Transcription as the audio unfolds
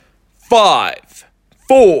5,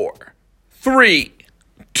 4, 3,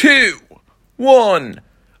 2, 1.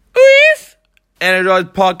 Oof! Energized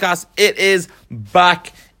Podcast. It is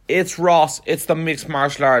back. It's Ross. It's the Mixed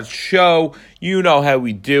Martial Arts Show. You know how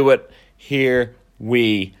we do it. Here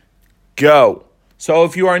we go. So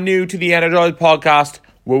if you are new to the Energized Podcast,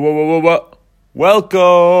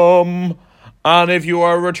 welcome. And if you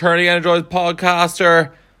are a returning Energized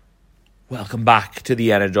podcaster, welcome back to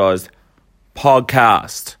the Energized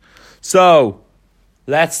Podcast. So,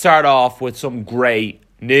 let's start off with some great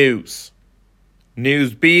news.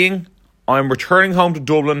 News being, I'm returning home to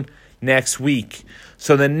Dublin next week.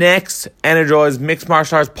 So the next Energized Mixed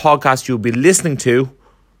Martial Arts podcast you'll be listening to,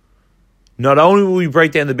 not only will we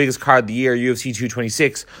break down the biggest card of the year, UFC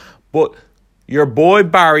 226, but your boy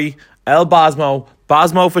Barry, El Basmo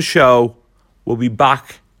for show, will be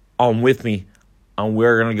back on with me. And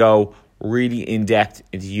we're going to go really in depth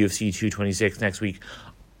into UFC 226 next week,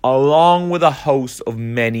 along with a host of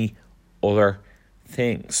many other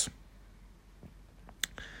things.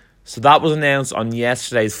 So that was announced on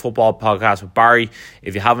yesterday's football podcast with Barry.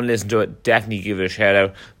 If you haven't listened to it, definitely give it a shout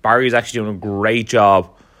out. Barry is actually doing a great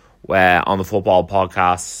job on the football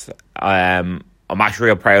podcast. I'm actually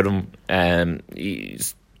real proud of him.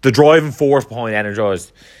 He's the driving force behind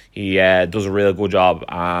Energized. He does a real good job,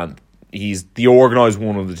 and he's the organised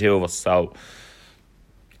one of the two of us. So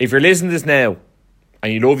if you're listening to this now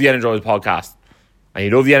and you love the Energized podcast and you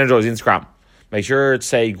love the Energized Instagram, make sure to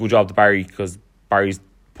say good job to Barry, because Barry's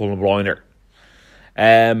pulling a blinder.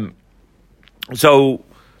 So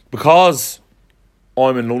because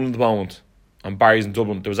I'm in London at the moment and Barry's in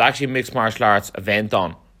Dublin, there was actually a mixed martial arts event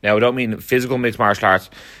on. Now I don't mean physical mixed martial arts.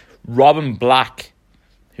 Robin Black,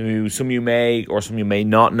 who some of you may or some of you may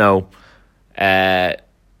not know, I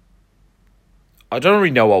don't really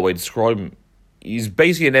know what way to describe him. He's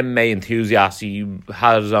basically an MMA enthusiast. He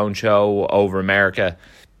has his own show over America.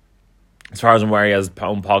 As far as I'm aware, he has his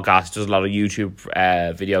own podcast. He does a lot of YouTube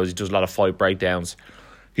videos. He does a lot of fight breakdowns.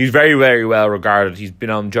 He's very, very well regarded. He's been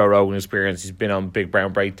on Joe Rogan Experience. He's been on Big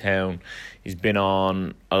Brown Breakdown. He's been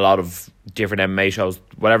on a lot of different MMA shows.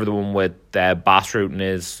 Whatever the one with Bass Rutten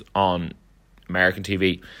is on American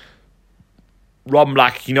TV. Robin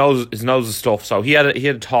Black, he knows his stuff. So he had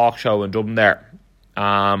a talk show in Dublin there.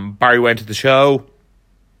 Barry went to the show,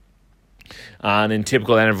 and in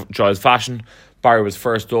typical Energized fashion, Barry was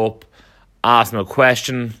first up, asked him a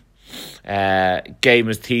question, gave him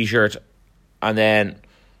his t-shirt, and then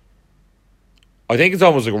I think it's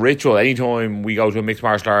almost like a ritual. Anytime we go to a mixed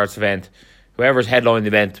martial arts event, whoever's headlining the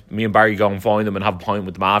event, me and Barry go and find them and have a pint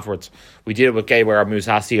with them afterwards. We did it with Gabriel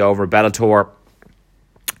Mousasi over Bellator.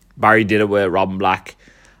 Barry did it with Robin Black,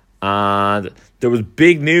 and there was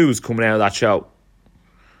big news coming out of that show.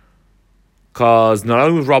 Because not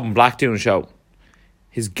only was Robin Black doing a show,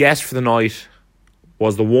 his guest for the night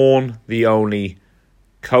was the one, the only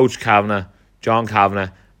Coach Kavanagh, John Kavanagh,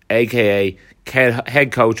 a.k.a.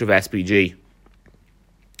 head coach of SBG.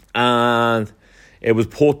 And it was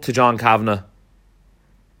put to John Kavanagh,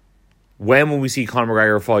 when will we see Conor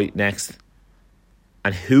McGregor fight next?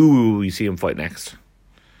 And who will we see him fight next?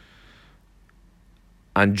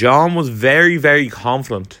 And John was very, very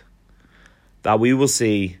confident that we will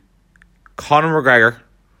see Conor McGregor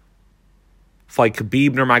fight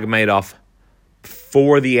Khabib Nurmagomedov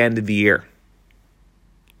before the end of the year.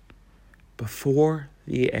 Before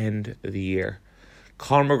the end of the year,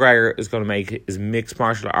 Conor McGregor is going to make his mixed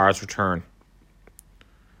martial arts return.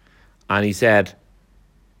 And he said,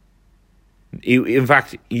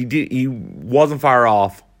 he wasn't far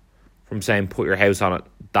off from saying, put your house on it.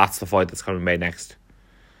 That's the fight that's going to be made next.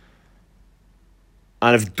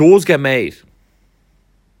 And if it does get made,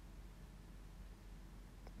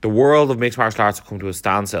 the world of mixed martial arts will come to a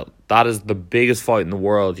standstill. That is the biggest fight in the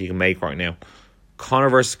world you can make right now. Conor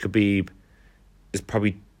versus Khabib is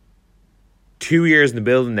probably 2 years in the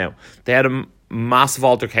building now. They had a massive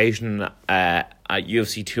altercation at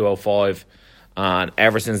UFC 205, and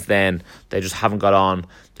ever since then, they just haven't got on.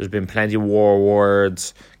 There's been plenty of war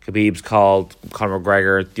words. Khabib's called Conor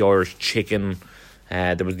McGregor the Irish chicken.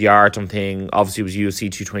 There was the Artem thing. Obviously, it was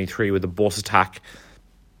UFC 223 with the bus attack.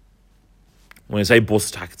 When I say bus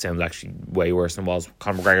attack, it sounds actually way worse than it was.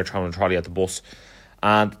 Conor McGregor throwing a trolley at the bus.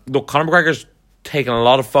 And look, Conor McGregor's taking a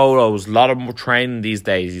lot of photos, a lot of more training these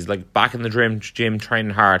days. He's like back in the gym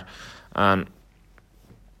training hard. And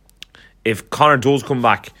if Conor does come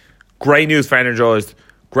back, great news for Energized,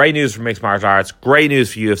 great news for mixed martial arts, great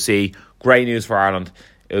news for UFC, great news for Ireland.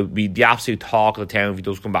 It would be the absolute talk of the town if he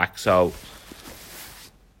does come back. So,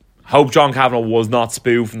 hope John Kavanagh was not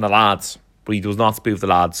spoofing the lads, but he does not spoof the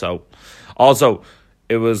lads. So, also,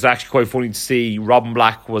 it was actually quite funny to see Robin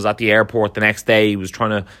Black was at the airport the next day. He was trying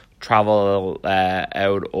to travel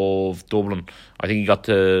out of Dublin. I think he got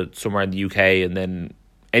to somewhere in the UK, and then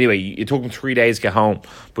anyway, it took him 3 days to get home.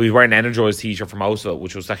 But he was wearing an Energized t-shirt for most of it,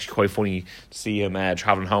 which was actually quite funny to see him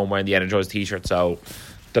travelling home wearing the Energized t-shirt. So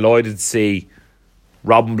delighted to see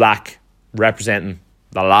Robin Black representing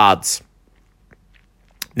the lads.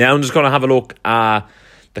 Now I'm just going to have a look at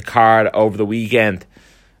the card over the weekend.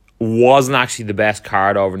 Wasn't actually the best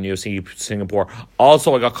card over in UFC Singapore.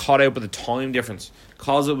 Also, I got caught out with the time difference.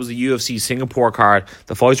 Because it was a UFC Singapore card,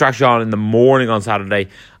 the fights were actually on in the morning on Saturday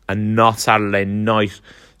and not Saturday night.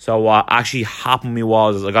 So what actually happened to me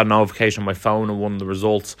was I got a notification on my phone of one of the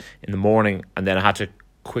results in the morning, and then I had to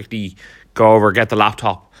quickly go over, get the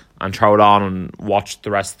laptop and throw it on and watch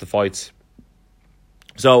the rest of the fights.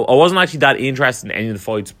 So I wasn't actually that interested in any of the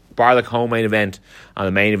fights, bar the co-main event and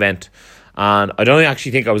the main event. And I don't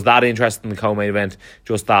actually think I was that interested in the co-main event,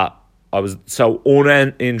 just that I was so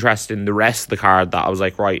uninterested in the rest of the card that I was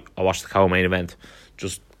like, right, I'll watch the co-main event.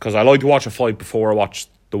 Just because I like to watch a fight before I watch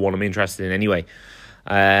the one I'm interested in anyway.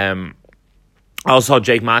 I also saw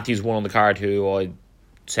Jake Matthews won on the card, who I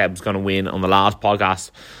said was going to win on the last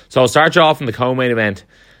podcast. So I'll start you off in the co-main event.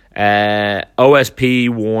 OSP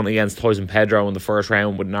won against Tyson Pedro in the first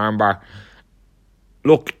round with an armbar.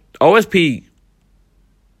 Look, OSP,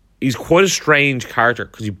 he's quite a strange character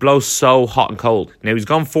because he blows so hot and cold. Now, he's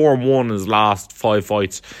gone 4-1 in his last 5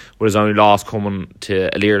 fights, with his only loss coming to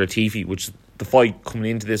Ilir Latifi, which is the fight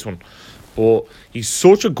coming into this one. But he's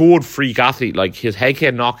such a good freak athlete. Like, his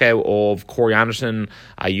head-kick knockout of Corey Anderson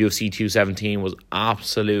at UFC 217 was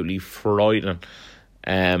absolutely frightening.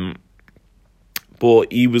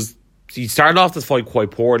 But he started off this fight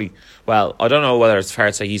quite poorly. Well, I don't know whether it's fair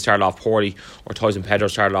to say he started off poorly or Tyson Pedro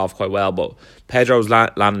started off quite well, but Pedro was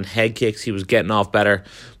landing head kicks. He was getting off better,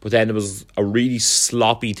 but then it was a really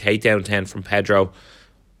sloppy takedown attempt from Pedro.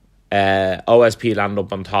 OSP landed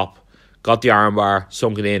up on top, got the armbar,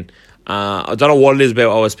 sunk it in. I don't know what it is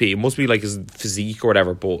about OSP. It must be like his physique or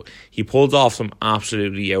whatever, but he pulls off some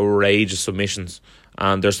absolutely outrageous submissions.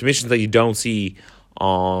 And there's submissions that you don't see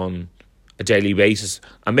on a daily basis,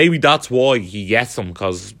 and maybe that's why he gets them,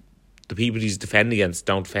 because the people he's defending against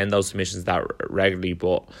don't defend those submissions that regularly.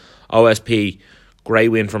 But OSP, great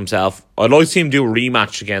win for himself. I'd like to see him do a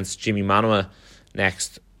rematch against Jimmy Manuwa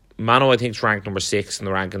next. Manuwa, I think, is ranked number 6 in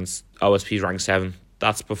the rankings. OSP is ranked 7.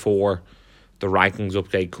 That's before the rankings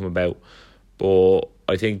update come about, but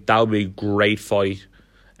I think that would be a great fight.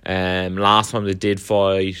 Last time they did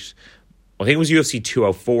fight, I think it was UFC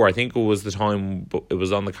 204. I think it was the time it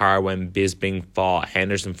was on the card when Bisping fought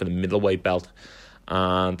Henderson for the middleweight belt.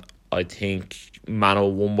 And I think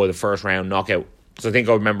Manuwa won by the first round knockout. Because I think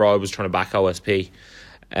I remember I was trying to back OSP.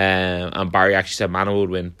 And Barry actually said Manuwa would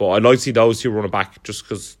win. But I'd like to see those two run it back, just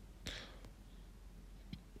because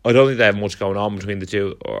I don't think they have much going on between the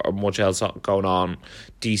two, or much else going on.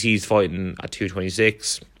 DC's fighting at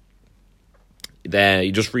 226.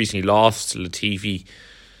 He just recently lost to Latifi.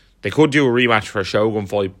 They could do a rematch for a Shogun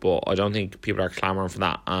fight, but I don't think people are clamouring for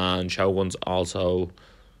that. And Shogun's also...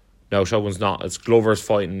 No, Shogun's not. It's Glover's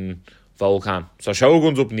fighting Volkan. So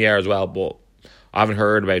Shogun's up in the air as well, but I haven't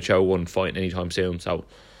heard about Shogun fighting anytime soon. So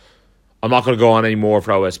I'm not going to go on anymore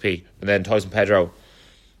for OSP. And then Tyson Pedro,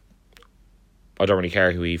 I don't really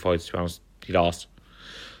care who he fights, to be honest. He lost.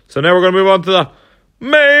 So now we're going to move on to the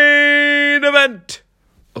main event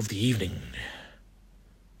of the evening.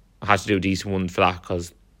 I had to do a decent one for that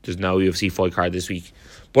because there's no UFC fight card this week.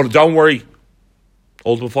 But don't worry.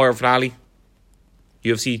 Ultimate Fighter finale.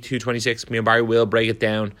 UFC 226. Me and Barry will break it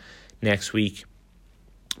down next week.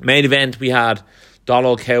 Main event, we had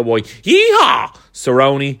Donald Cowboy Yeehaw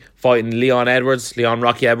Cerrone fighting Leon Edwards. Leon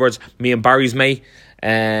Rocky Edwards. Me and Barry's mate.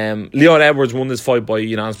 Leon Edwards won this fight by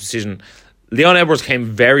unanimous decision. Leon Edwards came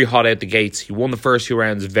very hot out the gates. He won the first 2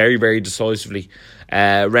 rounds very, very decisively.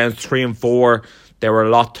 Rounds 3 and 4, they were a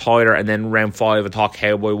lot tighter, and then round 5, I thought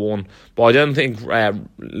Cowboy won. But I didn't think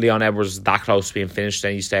Leon Edwards was that close to being finished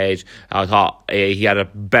at any stage. I thought he had a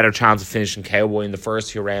better chance of finishing Cowboy in the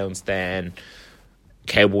first 2 rounds than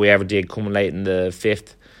Cowboy ever did coming late in the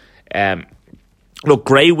 5th. Look,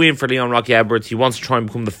 great win for Leon Rocky Edwards. He wants to try and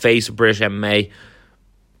become the face of British MMA.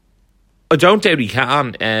 I don't doubt he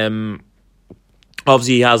can.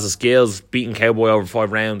 Obviously, he has the skills. Beating Cowboy over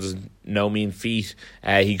 5 rounds is no mean feat.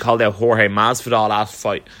 He called out Jorge Masvidal last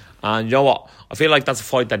fight. And you know what? I feel like that's a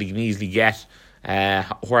fight that he can easily get.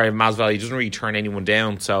 Jorge Masvidal, he doesn't really turn anyone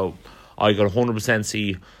down. So I could 100%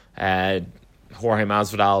 see Jorge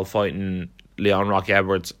Masvidal fighting Leon Rocky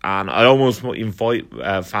Edwards. And I almost even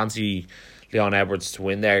fancy Leon Edwards to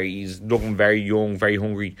win there. He's looking very young, very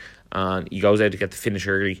hungry. and he goes out to get the finish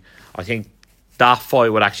early. I think that fight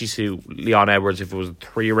would actually suit Leon Edwards if it was a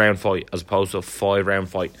 3-round fight as opposed to a 5-round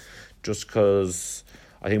fight, just because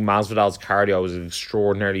I think Masvidal's cardio was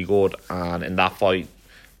extraordinarily good, and in that fight,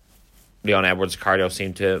 Leon Edwards' cardio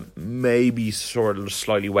seemed to maybe sort of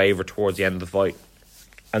slightly waver towards the end of the fight.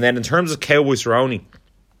 And then in terms of Cowboy Cerrone,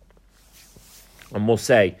 I must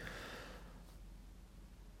say,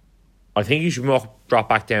 I think he should drop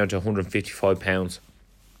back down to 155 pounds.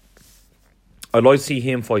 I'd like to see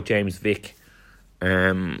him fight James Vick.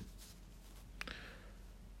 James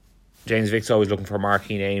Vick's always looking for a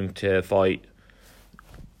marquee name to fight.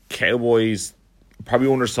 Cowboy's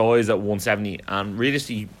probably undersized at 170, and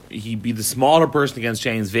realistically, he'd be the smaller person against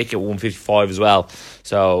James Vick at 155 as well.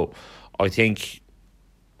 So I think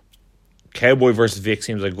Cowboy versus Vick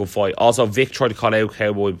seems like a good fight. Also, Vick tried to call out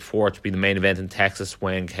Cowboy before to be the main event in Texas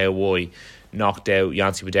when Cowboy knocked out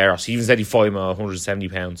Yancy Medeiros. He even said he'd fight him at 170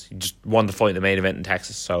 pounds. He just wanted to fight in the main event in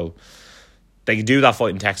Texas. So they could do that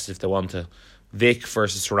fight in Texas if they want to. Vick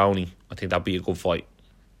versus Cerrone, I think that'd be a good fight.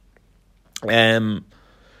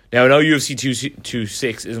 Now, I know UFC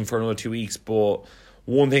 226 isn't for another 2 weeks, but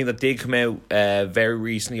one thing that did come out very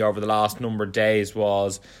recently over the last number of days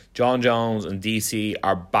was Jon Jones and DC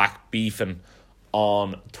are back beefing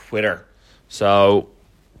on Twitter. So,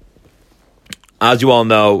 as you all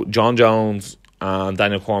know, Jon Jones and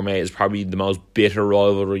Daniel Cormier is probably the most bitter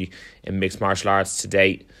rivalry in mixed martial arts to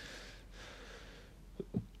date.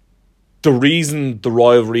 The reason the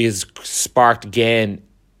rivalry is sparked again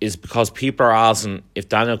is because people are asking if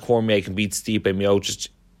Daniel Cormier can beat Stipe Miocic.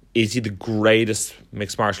 Is he the greatest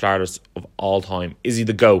mixed martial artist of all time? Is he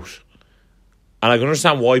the GOAT? And I can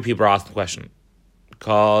understand why people are asking the question.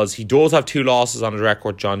 Because he does have 2 losses on his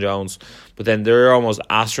record, Jon Jones. But then they're almost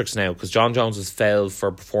asterisks now. Because Jon Jones has failed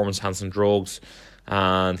for performance-enhancing drugs.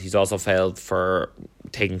 And he's also failed for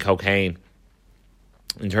taking cocaine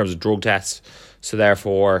in terms of drug tests. So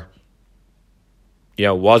therefore,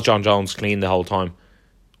 was Jon Jones clean the whole time?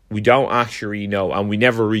 We don't actually know, and we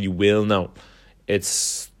never really will know.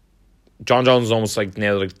 Jon Jones is almost like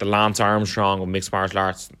now like the Lance Armstrong of mixed martial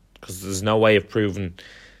arts, because there's no way of proving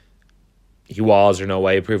he was or no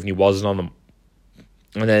way of proving he wasn't on them.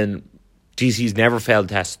 And then DC's never failed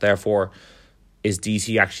tests. Therefore, is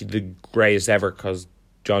DC actually the greatest ever? Because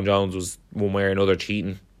Jon Jones was one way or another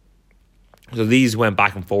cheating. So these went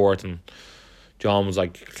back and forth, and Jon was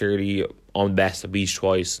like clearly on best at beach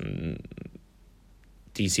twice, and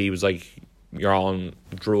DC was like, you're on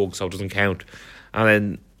drugs, so it doesn't count. And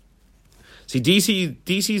then, see,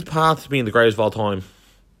 DC's path to being the greatest of all time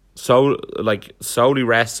solely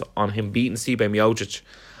rests on him beating Stipe Miocic.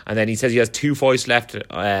 And then he says he has 2 fights left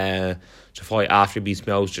to fight after he beats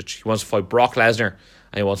Miocic. He wants to fight Brock Lesnar,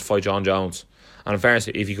 and he wants to fight Jon Jones. And in fairness,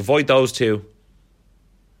 if you can fight those 2,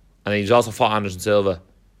 and then he's also fought Anderson Silva,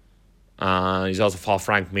 and he's also fought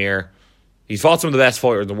Frank Mir. He's fought some of the best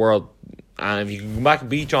fighters in the world. And if you can come back and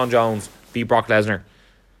beat Jon Jones, beat Brock Lesnar,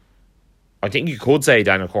 I think you could say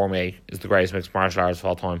Daniel Cormier is the greatest mixed martial artist of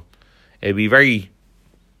all time. It'd be a very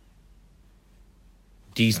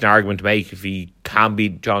decent argument to make if he can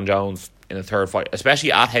beat Jon Jones in a third fight,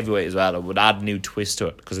 especially at heavyweight as well. It would add a new twist to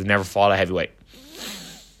it because they've never fought a heavyweight.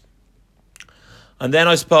 And then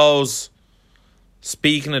I suppose,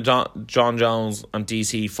 speaking of Jon Jones and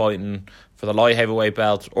DC fighting for the light heavyweight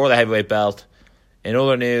belt or the heavyweight belt, in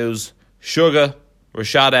other news, Sugar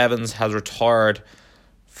Rashad Evans has retired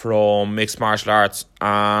from mixed martial arts,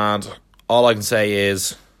 and all I can say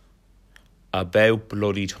is about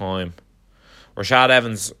bloody time. Rashad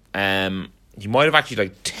Evans, he might have actually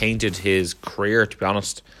tainted his career, to be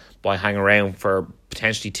honest, by hanging around for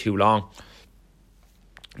potentially too long.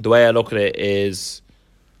 The way I look at it is,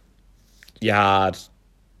 you had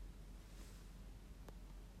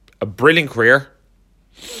a brilliant career,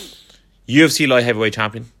 UFC light heavyweight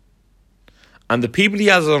champion, and the people he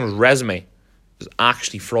has on his resume is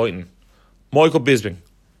actually frightening. Michael Bisping,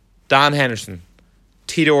 Dan Henderson,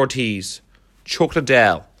 Tito Ortiz, Chuck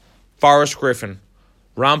Liddell, Forrest Griffin,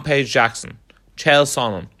 Rampage Jackson, Chael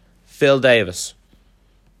Sonnen, Phil Davis.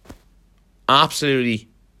 Absolutely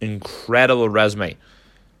incredible resume.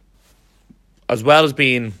 As well as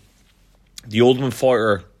being the Ultimate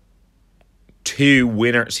Fighter 2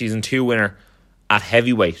 winner, season 2 winner at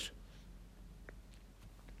heavyweight.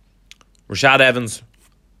 Rashad Evans,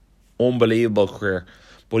 unbelievable career.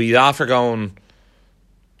 But he's after going,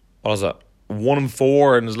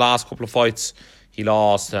 1-4 in his last couple of fights. He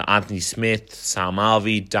lost to Anthony Smith, Sam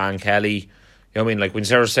Alvey, Dan Kelly. You know what I mean? When you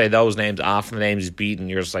sort of say those names after the names he's beaten,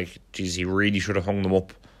 you're just like, geez, he really should have hung them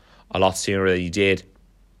up a lot sooner than he did.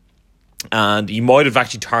 And he might have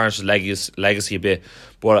actually tarnished his legacy a bit.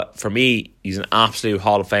 But for me, he's an absolute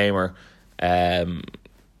Hall of Famer.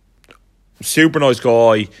 Super nice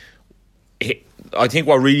guy. I think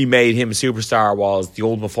what really made him a superstar was the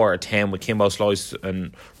Ultimate Fighter 10 with Kimbo Slice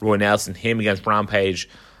and Roy Nelson. Him against Rampage,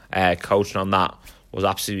 coaching on that was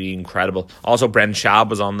absolutely incredible. Also, Brendan Schaub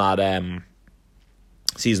was on that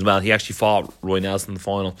season as well. He actually fought Roy Nelson in the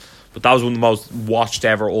final. But that was one of the most watched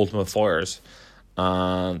ever Ultimate Fighters.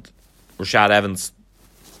 And Rashad Evans,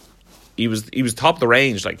 he was top of the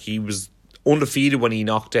range. Like, he was undefeated when he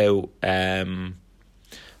knocked out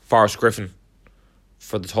Forrest Griffin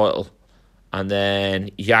for the title. And then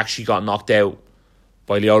he actually got knocked out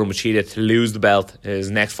by Lyoto Machida to lose the belt in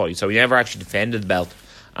his next fight. So he never actually defended the belt.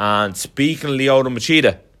 And speaking of Lyoto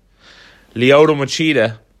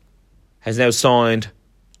Machida has now signed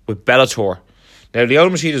with Bellator. Now, Lyoto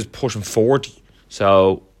Machida is pushing 40.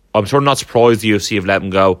 So I'm sort of not surprised the UFC have let him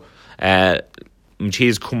go.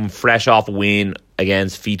 Machida's coming fresh off a win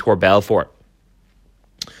against Vitor Belfort.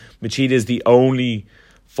 Machida is the only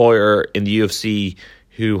fighter in the UFC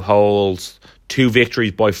who holds 2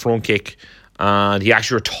 victories by front kick, and he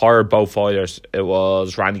actually retired both fighters. It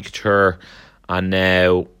was Randy Couture and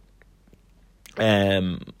now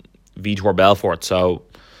Vitor Belfort. So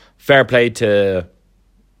fair play to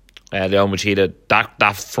Lyoto Machida.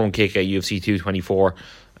 That front kick at UFC 224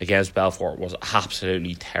 against Belfort was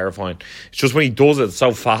absolutely terrifying. It's just when he does it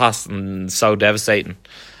so fast and so devastating.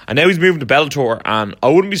 And now he's moving to Bellator, and I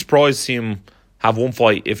wouldn't be surprised to see him have one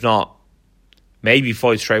fight, if not maybe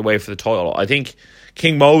fight straight away for the title. I think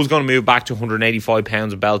King Mo's going to move back to 185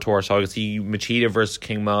 pounds of Bellator, so I can see Machida versus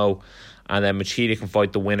King Mo, and then Machida can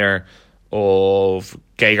fight the winner of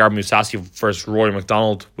Gegard Mousasi versus Rory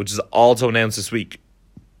McDonald, which is also announced this week.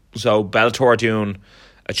 So Bellator are doing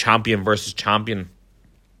a champion versus champion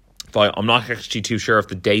fight. I'm not actually too sure if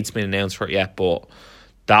the date's been announced for it yet, but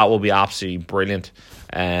that will be absolutely brilliant.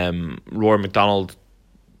 Rory McDonald,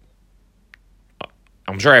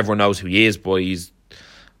 I'm sure everyone knows who he is, but he's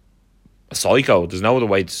a psycho. There's no other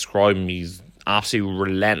way to describe him. He's absolutely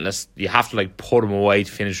relentless. You have to put him away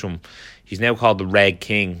to finish him. He's now called the Red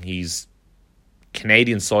King. He's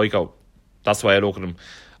Canadian psycho. That's the way I look at him.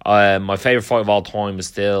 My favourite fight of all time is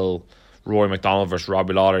still Rory McDonald versus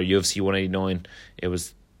Robbie Lawler, UFC 189. It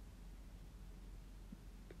was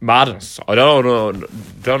madness. I don't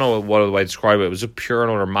know what other way to describe it. It was just pure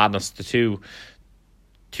and utter madness. The two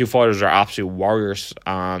fighters are absolute warriors,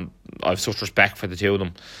 and I have such respect for the two of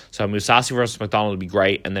them. So Mousasi versus McDonald would be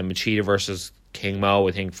great, and then Machida versus King Mo,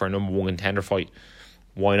 I think, for a number 1 contender fight.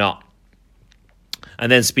 Why not?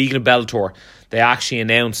 And then speaking of Bellator, they actually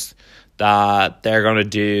announced that they're going to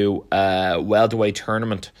do a welterweight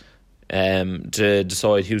tournament to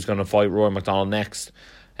decide who's going to fight Rory McDonald next.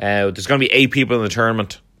 There's going to be 8 people in the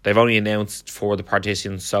tournament. They've only announced 4 of the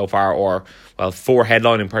participants so far, 4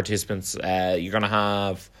 headlining participants. You're going to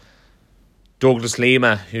have Douglas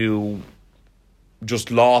Lima, who just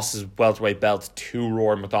lost his welterweight belt to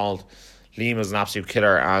Rory McDonald. Lima's an absolute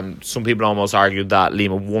killer, and some people almost argued that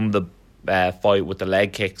Lima won the fight with the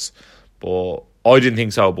leg kicks, but I didn't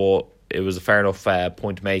think so, but it was a fair enough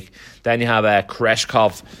point to make. Then you have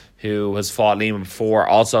Koreshkov, who has fought Lima before.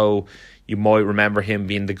 Also, you might remember him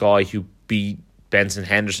being the guy who beat Benson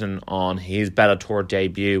Henderson on his Bellator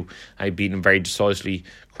debut, and he beat him very decisively.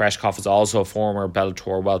 Koreshkov is also a former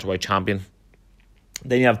Bellator welterweight champion.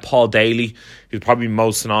 Then you have Paul Daly, who's probably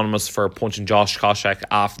most synonymous for punching Josh Koscheck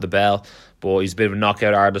after the bell, but he's a bit of a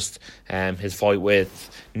knockout artist. His fight with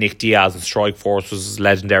Nick Diaz in Strikeforce was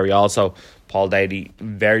legendary also. Paul Daly,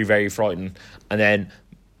 very, very frightening. And then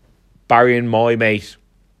Barry and I,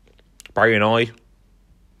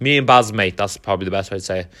 me and Baz's mate, that's probably the best way to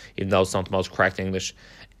say it, even though it's not the most correct English.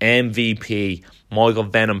 MVP, Michael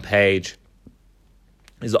Venom Page,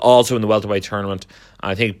 is also in the welterweight tournament.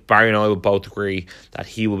 And I think Barry and I will both agree that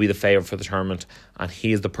he will be the favourite for the tournament, and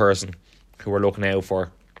he is the person who we're looking out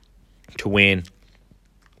for to win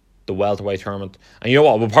the welterweight tournament. And you know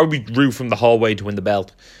what? We'll probably root from the whole way to win the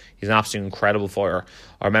belt. He's an absolutely incredible fighter.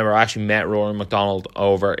 I remember I actually met Rory McDonald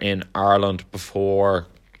over in Ireland before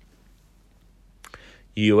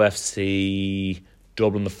UFC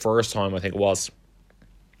Dublin the first time, I think it was.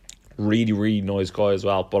 Really, really nice guy as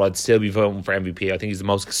well. But I'd still be voting for MVP. I think he's the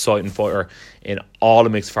most exciting fighter in all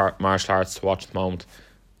the mixed martial arts to watch at the moment.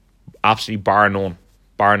 Absolutely bar none.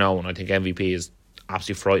 I think MVP is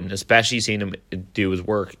absolutely frightening, especially seeing him do his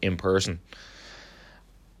work in person.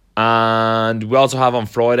 And we also have on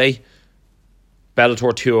Friday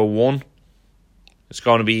Bellator 201. It's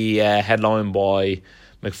going to be headlined by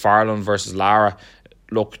McFarlane versus Lara.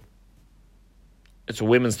 Look, It's a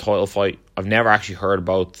women's title fight. I've never actually heard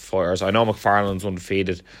about the fighters. I know McFarlane's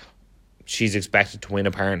undefeated. She's expected to win,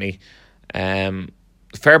 apparently.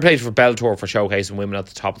 Fair play for Bellator for showcasing women at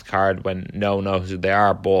the top of the card when no one knows who they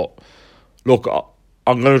are. But look,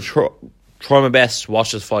 I'm going to try my best to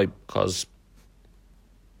watch this fight because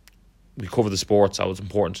we cover the sport, so it's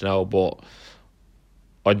important to know. But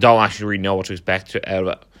I don't actually really know what to expect out of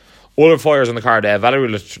it. Other fighters on the card, Valerie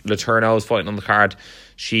Letourneau is fighting on the card.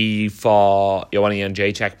 She fought Joanna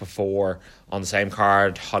Jędrzejczyk before on the same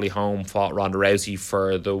card. Holly Holm fought Ronda Rousey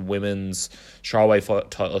for the women's strawweight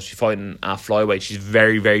title. She's fighting at flyweight. She's a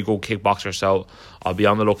very, very good kickboxer, so I'll be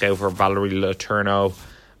on the lookout for Valerie Letourneau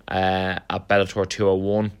at Bellator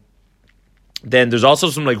 201. Then there's also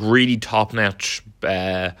some like really top-notch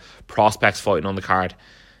prospects fighting on the card.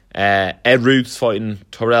 Ed Ruth's fighting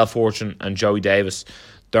Terrell Fortune and Joey Davis.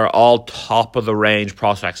 They're all top of the range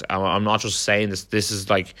prospects. I'm not just saying this. This is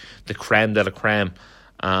like the creme de la creme.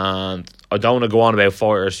 And I don't want to go on about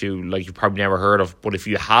fighters who like you've probably never heard of. But if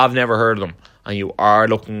you have never heard of them and you are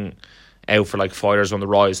looking out for like fighters on the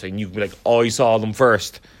rise, and you can be like, I saw them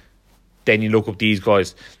first, then you look up these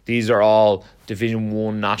guys. These are all Division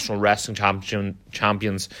 1 National Wrestling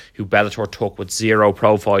champions who Bellator took with 0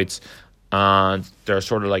 pro fights. And they're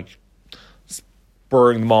sort of like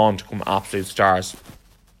spurring them on to become absolute stars.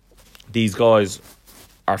 These guys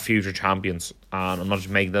are future champions, and I'm not just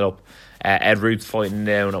making that up. Ed Ruth's fighting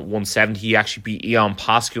down at 170. He actually beat Ion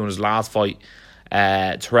Pascu in his last fight.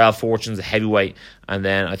 Terrell Fortune's a heavyweight, and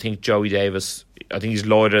then I think Joey Davis, I think he's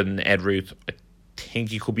lighter than Ed Ruth. I think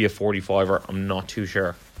he could be a 45er. I'm not too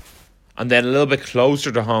sure. And then a little bit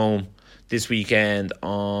closer to home this weekend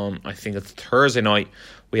on, I think it's Thursday night,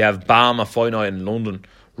 we have BAMMA Fight Night in London.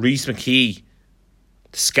 Rhys McKee,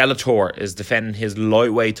 the Skeletor, is defending his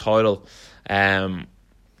lightweight title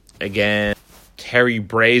again. Terry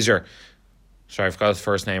Brazier, sorry, I forgot his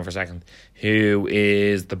first name for a second, who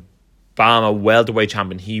is the BAMMA welterweight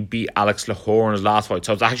champion. He beat Alex Lahore in his last fight.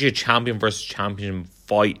 So it's actually a champion versus champion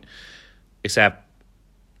fight. Except,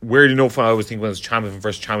 weird enough, when I was thinking when it's champion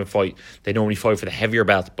versus champion fight, they normally fight for the heavier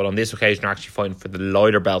belt. But on this occasion, they're actually fighting for the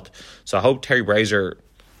lighter belt. So I hope Terry Brazier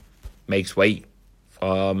makes weight.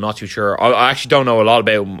 I'm not too sure. I actually don't know a lot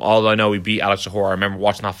about him. All I know, he beat Alex Lahore. I remember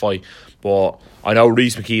watching that fight. But I know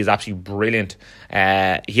Rhys McKee is absolutely brilliant.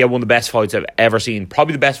 He had one of the best fights I've ever seen.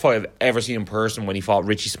 Probably the best fight I've ever seen in person when he fought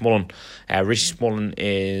Richie Smullen. Richie Smullen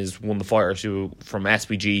is one of the fighters from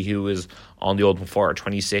SBG who is on the Ultimate Fighter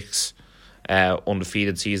 26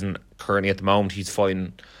 undefeated season. Currently at the moment, he's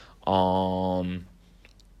fighting on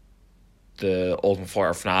the Ultimate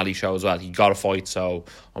Fighter finale show as well. He got a fight, so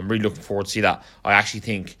I'm really looking forward to see that. I actually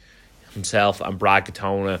think himself and Brad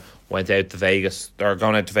Katona went out to Vegas. They're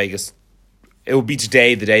going out to Vegas. It will be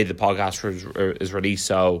today, the day the podcast is released,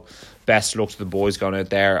 so best of luck to the boys going out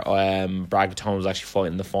there. Brad Katona was actually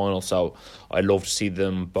fighting in the final, so I'd love to see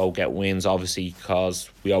them both get wins, obviously, because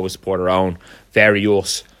we always support our own. Very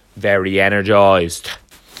us, very energised.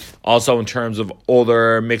 Also, in terms of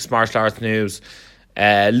other mixed martial arts news,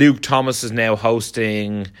 Luke Thomas is now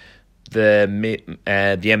hosting the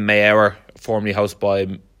MMA Hour, formerly hosted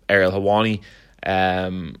by Ariel Helwani.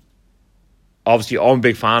 Obviously, I'm a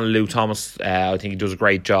big fan of Luke Thomas. I think he does a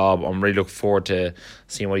great job. I'm really looking forward to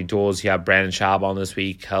seeing what he does. He had Brendan Schaub on this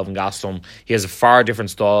week, Kelvin Gastelum. He has a far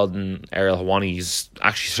different style than Ariel Helwani. He's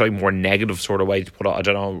actually slightly more negative sort of way to put it. I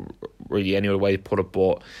don't know really any other way to put it,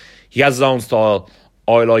 but he has his own style.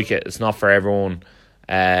 I like it. It's not for everyone.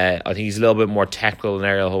 I think he's a little bit more technical than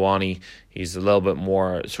Ariel Helwani. He's a little bit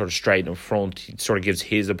more sort of straight in front. He sort of gives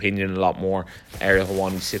his opinion a lot more. Ariel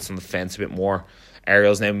Helwani sits on the fence a bit more.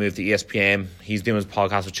 Ariel's now moved to ESPN. He's doing his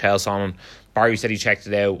podcast with Chael Sonnen. Barry said he checked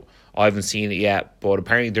it out. I haven't seen it yet, but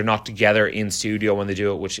apparently they're not together in studio when they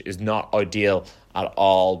do it, which is not ideal at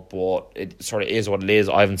all, but it sort of is what it is.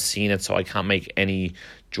 I haven't seen it, so I can't make any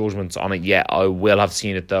judgments on it yet. I will have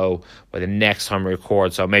seen it, though, by the next time we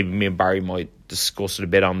record, so maybe me and Barry might discuss it a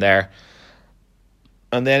bit on there.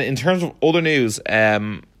 And then in terms of other news,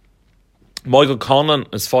 Michael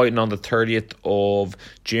Conlan is fighting on the 30th of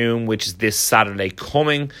June, which is this Saturday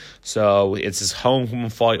coming. So it's his homecoming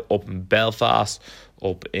fight up in Belfast,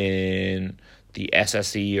 up in the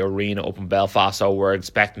SSE Arena up in Belfast. So we're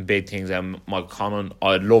expecting big things. And Michael Conlan,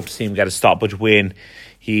 I'd love to see him get a stoppage win.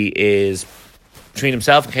 He is, between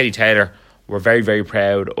himself and Katie Taylor, we're very, very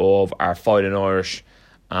proud of our Fighting Irish.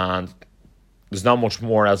 And there's not much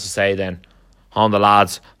more else to say then on the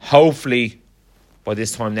lads. Hopefully, by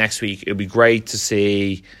this time next week, it'll be great to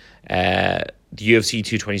see the UFC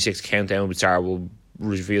 226 countdown with Sarah. We'll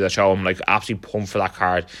review that show. I'm like absolutely pumped for that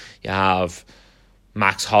card. You have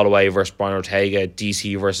Max Holloway versus Brian Ortega,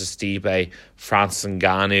 DC versus Stipe, Francis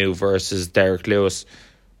Ngannou versus Derek Lewis.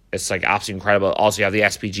 It's like absolutely incredible. Also, you have the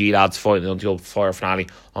SPG lads fighting on the Ultimate Fighter finale.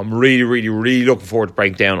 I'm really, really, really looking forward to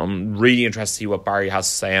break down. I'm really interested to see what Barry has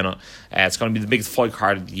to say on it. It's going to be the biggest fight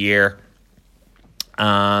card of the year.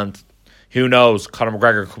 And who knows, Conor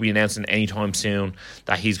McGregor could be announcing anytime soon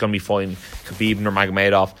that he's going to be fighting Khabib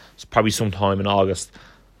Nurmagomedov. It's probably sometime in August.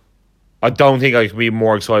 I don't think I could be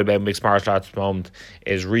more excited about mixed martial arts at the moment.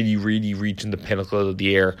 It is really, really reaching the pinnacle of the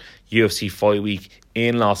year. UFC Fight Week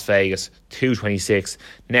in Las Vegas, 226.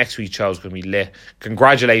 Next week's show is going to be lit.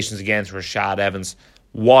 Congratulations again to Rashad Evans.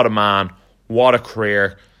 What a man. What a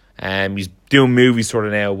career. He's doing movies sort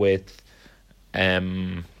of now with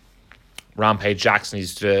Rampage Jackson.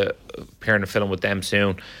 He's appearing in a film with them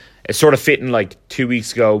soon. It's sort of fitting, like 2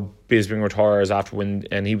 weeks ago, Bisping retires after win,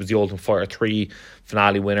 and he was the Ultimate Fighter 3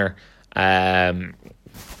 finale winner. 2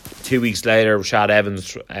 weeks later, Rashad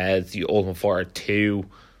Evans the Ultimate Fighter 2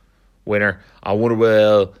 winner. I wonder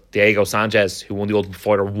will Diego Sanchez, who won the Ultimate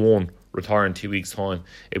Fighter 1, retire in 2 weeks' time.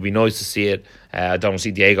 It'd be nice to see it. I don't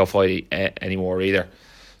see Diego fight anymore either.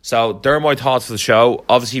 So there are my thoughts for the show.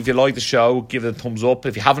 Obviously, if you like the show, give it a thumbs up.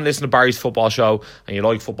 If you haven't listened to Barry's football show and you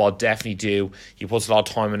like football, definitely do. He puts a lot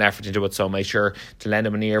of time and effort into it, so make sure to lend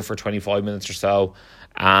him an ear for 25 minutes or so.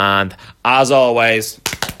 And as always,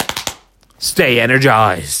 stay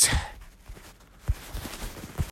energized.